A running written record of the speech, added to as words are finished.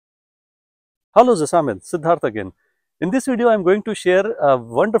Hello Zasamid, Siddharth again. In this video, I'm going to share a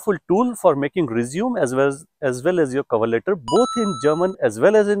wonderful tool for making resume as well as your cover letter, both in German as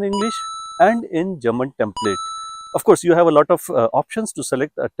well as in English and in German template. Of course, you have a lot of options to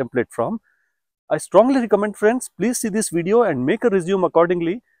select a template from. I strongly recommend, friends, please see this video and make a resume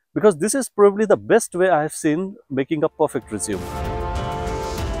accordingly, because this is probably the best way I have seen making a perfect resume.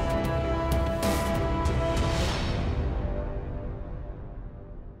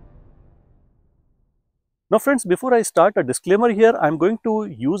 Now friends, before I start, a disclaimer here. I'm going to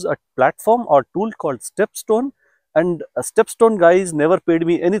use a platform or tool called Stepstone, and Stepstone guys never paid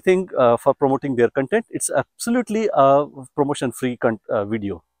me anything for promoting their content. It's absolutely a promotion free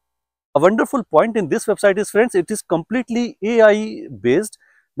video. A wonderful point in this website is, friends, it is completely AI based.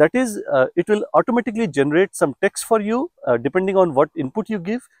 That is, it will automatically generate some text for you depending on what input you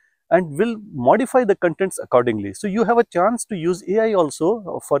give, and will modify the contents accordingly. So you have a chance to use AI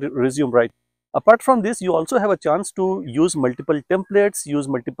also for resume writing. Apart from this, you also have a chance to use multiple templates, use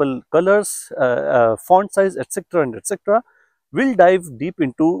multiple colors, font size, etc. and etc. We'll dive deep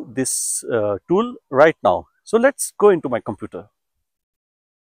into this tool right now. So let's go into my computer.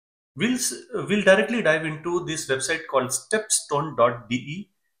 We'll directly dive into this website called stepstone.de.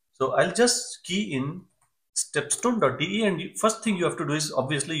 So I'll just key in stepstone.de, and first thing you have to do is,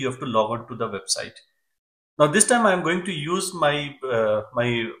 obviously, you have to log on to the website. Now this time I'm going to use my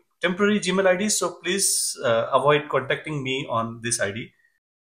temporary Gmail ID, so please avoid contacting me on this ID.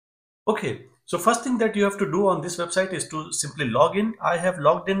 Okay, so first thing that you have to do on this website is to simply log in. I have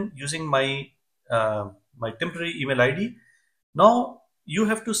logged in using my my temporary email ID. Now you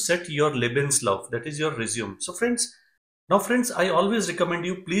have to set your Lebenslauf, that is your resume. So friends, I always recommend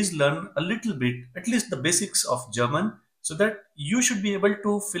you please learn a little bit, at least the basics of German, so that you should be able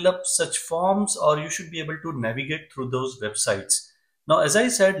to fill up such forms, or you should be able to navigate through those websites. Now, as I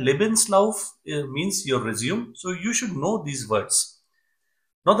said, Lebenslauf means your resume, so you should know these words.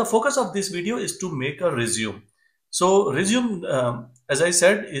 Now, the focus of this video is to make a resume. So, resume, as I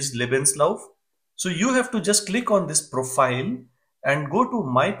said, is Lebenslauf. So, you have to just click on this profile and go to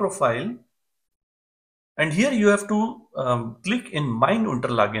My Profile. And here you have to click in Mein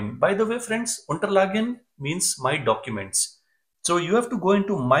Unterlagen. By the way, friends, Unterlagen means my documents. So you have to go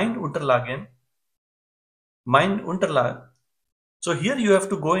into Mein Unterlagen. So here you have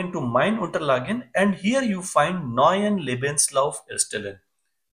to go into Mein Unterlagen, and here you find Neuen Lebenslauf erstellen.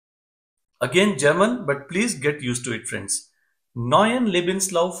 Again German, but please get used to it, friends. Neuen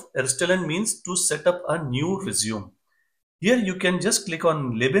Lebenslauf erstellen means to set up a new resume. Here you can just click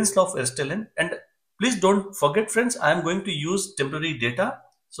on Lebenslauf erstellen, and please don't forget, friends, I am going to use temporary data.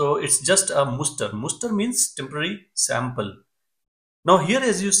 So it's just a Muster. Muster means temporary sample. Now here,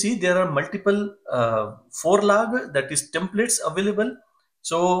 as you see, there are multiple Vorlage, that is templates available.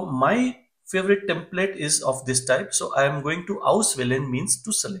 So my favorite template is of this type. So I am going to auswählen, means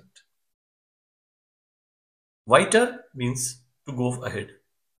to select. Weiter means to go ahead.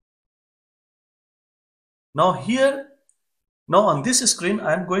 Now here, now on this screen,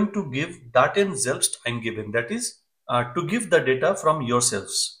 I am going to give Daten selbst eingeben, that is to give the data from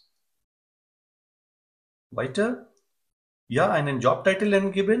yourselves. Weiter. Ja, einen Jobtitel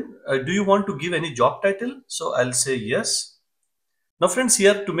eingeben. Do you want to give any job title? So I'll say yes. Now friends,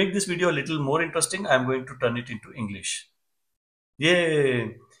 here, to make this video a little more interesting, I'm going to turn it into English.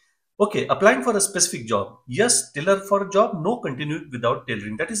 Yay! Okay, applying for a specific job. Yes, tailor for a job. No, continue without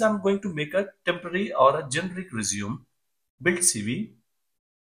tailoring. That is, I'm going to make a temporary or a generic resume. Build CV.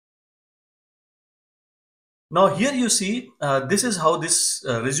 Now here you see, this is how this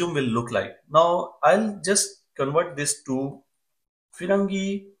resume will look like. Now I'll just convert this to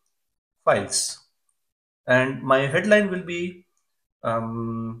Firangi files, and my headline will be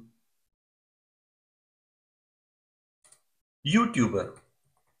YouTuber.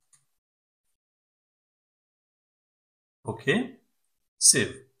 Okay,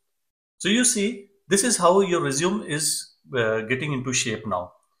 save. So you see, this is how your resume is getting into shape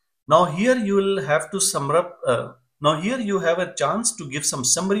now. Now here you will have to sum up. Now here you have a chance to give some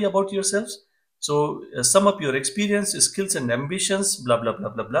summary about yourselves. So sum up your experience, skills and ambitions, blah, blah, blah,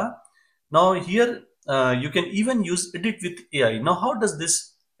 blah, blah. Now here you can even use edit with AI. Now how does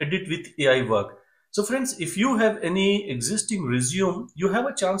this edit with AI work? So friends, if you have any existing resume, you have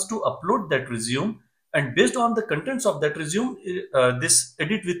a chance to upload that resume, and based on the contents of that resume, this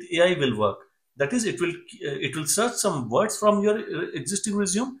edit with AI will work. That is, it will search some words from your existing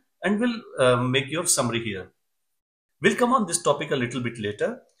resume and will make your summary here. We'll come on this topic a little bit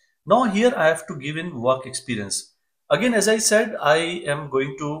later. Now here I have to give in work experience. Again, as I said, I am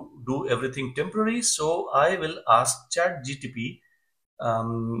going to do everything temporary. So I will ask ChatGPT,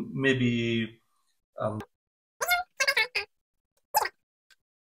 maybe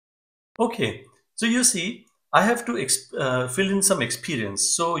Okay, so you see, I have to fill in some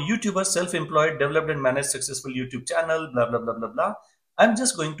experience. So YouTuber, self-employed, developed and managed successful YouTube channel, blah, blah, blah, blah, blah. I'm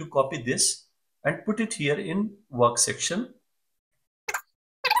just going to copy this and put it here in work section.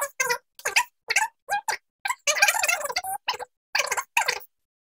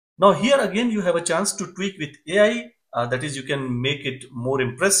 Now here again, you have a chance to tweak with AI. That is, you can make it more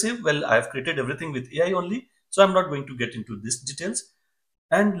impressive. Well, I've created everything with AI only, so I'm not going to get into these details.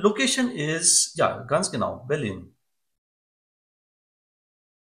 And location is, yeah, ganz genau, Berlin.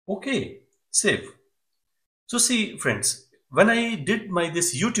 Okay, save. So see, friends, when I did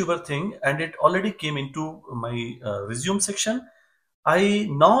this YouTuber thing and it already came into my resume section, I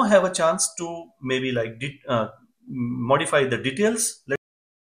now have a chance to maybe like modify the details.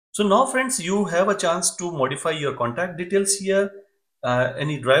 So now, friends, you have a chance to modify your contact details here.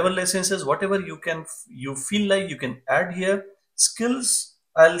 Any driver licenses, whatever you feel like you can add here. Skills,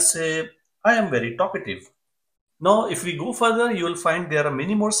 I'll say I am very talkative. Now, if we go further, you will find there are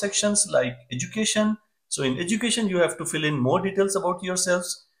many more sections like education. So in education, you have to fill in more details about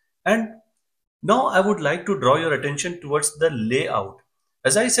yourselves. And now I would like to draw your attention towards the layout.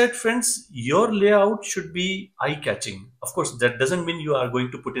 As I said, friends, your layout should be eye-catching. Of course, that doesn't mean you are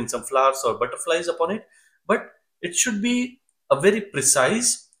going to put in some flowers or butterflies upon it, but it should be a very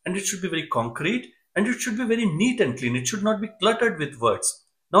precise and it should be very concrete and it should be very neat and clean. It should not be cluttered with words.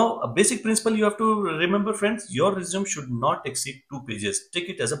 Now, a basic principle you have to remember, friends, your resume should not exceed 2 pages. Take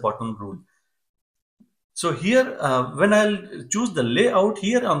it as a bottom rule. So here, when I'll choose the layout,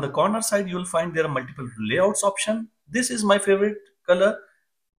 here on the corner side, you will find there are multiple layouts option. This is my favorite color.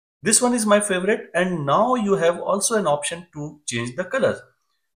 This one is my favorite. And now you have also an option to change the color.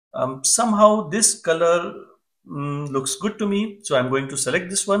 Somehow this color looks good to me. So I'm going to select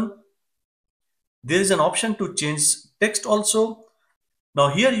this one. There is an option to change text also. Now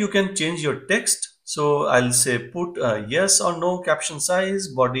here you can change your text. So I'll say put yes or no caption size,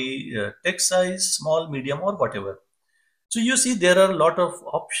 body text size, small, medium or whatever. So you see there are a lot of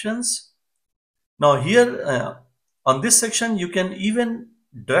options. Now here on this section you can even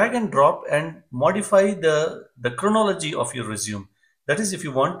drag and drop and modify the chronology of your resume. That is, if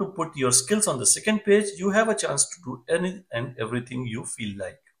you want to put your skills on the second page, you have a chance to do any and everything you feel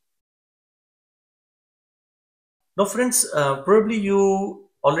like. Now friends, probably you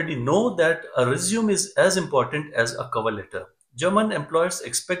already know that a resume is as important as a cover letter. German employers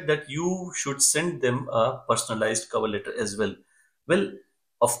expect that you should send them a personalized cover letter as well. Well,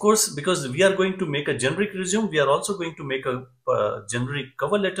 of course, because we are going to make a generic resume, we are also going to make a generic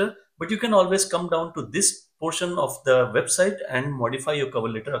cover letter, but you can always come down to this portion of the website and modify your cover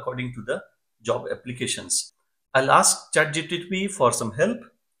letter according to the job applications. I'll ask ChatGPT for some help.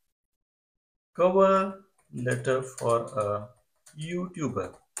 Cover letter for a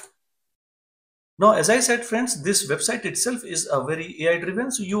YouTuber. Now, as I said, friends, this website itself is a very AI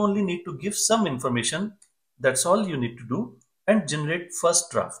driven, so you only need to give some information. That's all you need to do and generate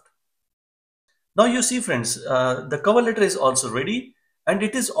first draft. Now you see, friends, the cover letter is also ready and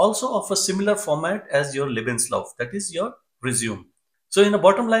it is also of a similar format as your Lebenslauf, that is your resume. So in the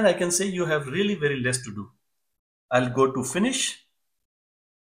bottom line, I can say you have really very less to do. I'll go to finish.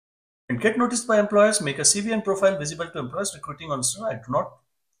 And get noticed by employers, make a CV and profile visible to employers recruiting on. So I do not.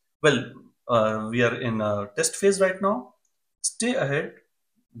 Well, we are in a test phase right now. Stay ahead,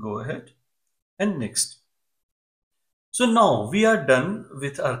 go ahead, and next. So now we are done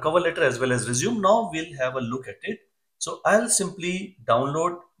with our cover letter as well as resume. Now we'll have a look at it. So I'll simply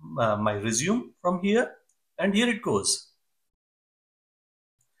download my resume from here, and here it goes.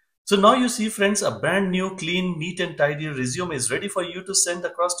 So now you see, friends, a brand new, clean, neat and tidy resume is ready for you to send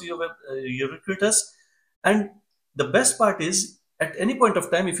across to your recruiters. And the best part is, at any point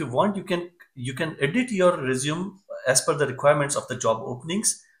of time, if you want, you can edit your resume as per the requirements of the job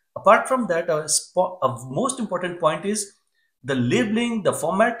openings. Apart from that, a most important point is the labeling, the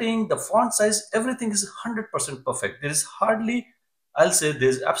formatting, the font size, everything is 100% perfect. There is hardly, I'll say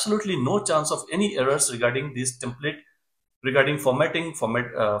there's absolutely no chance of any errors regarding this template, regarding formatting,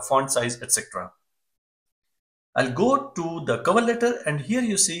 font size, etc. I'll go to the cover letter and here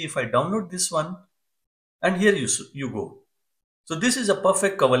you see if I download this one and here you go. So this is a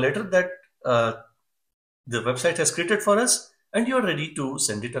perfect cover letter that the website has created for us and you're ready to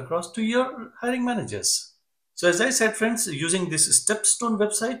send it across to your hiring managers. So as I said, friends, using this Stepstone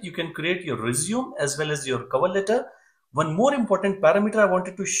website, you can create your resume as well as your cover letter. One more important parameter I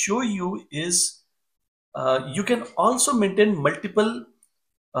wanted to show you is you can also maintain multiple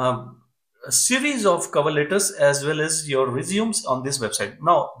a series of cover letters as well as your resumes on this website.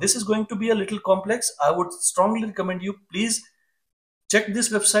 Now, this is going to be a little complex. I would strongly recommend you please check this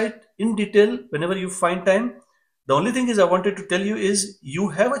website in detail whenever you find time. The only thing is I wanted to tell you is you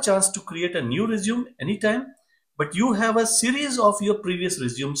have a chance to create a new resume anytime, but you have a series of your previous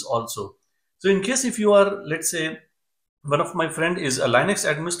resumes also. So in case if you are, let's say, one of my friend is a Linux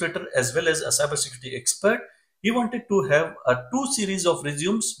administrator as well as a cybersecurity expert. He wanted to have a two series of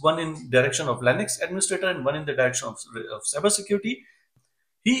resumes, one in direction of Linux administrator and one in the direction of cybersecurity.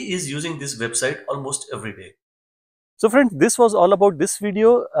 He is using this website almost every day. So friends, this was all about this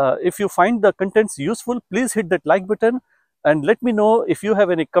video. If you find the contents useful, please hit that like button and let me know if you have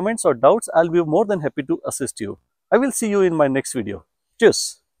any comments or doubts. I'll be more than happy to assist you. I will see you in my next video.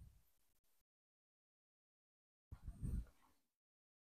 Cheers.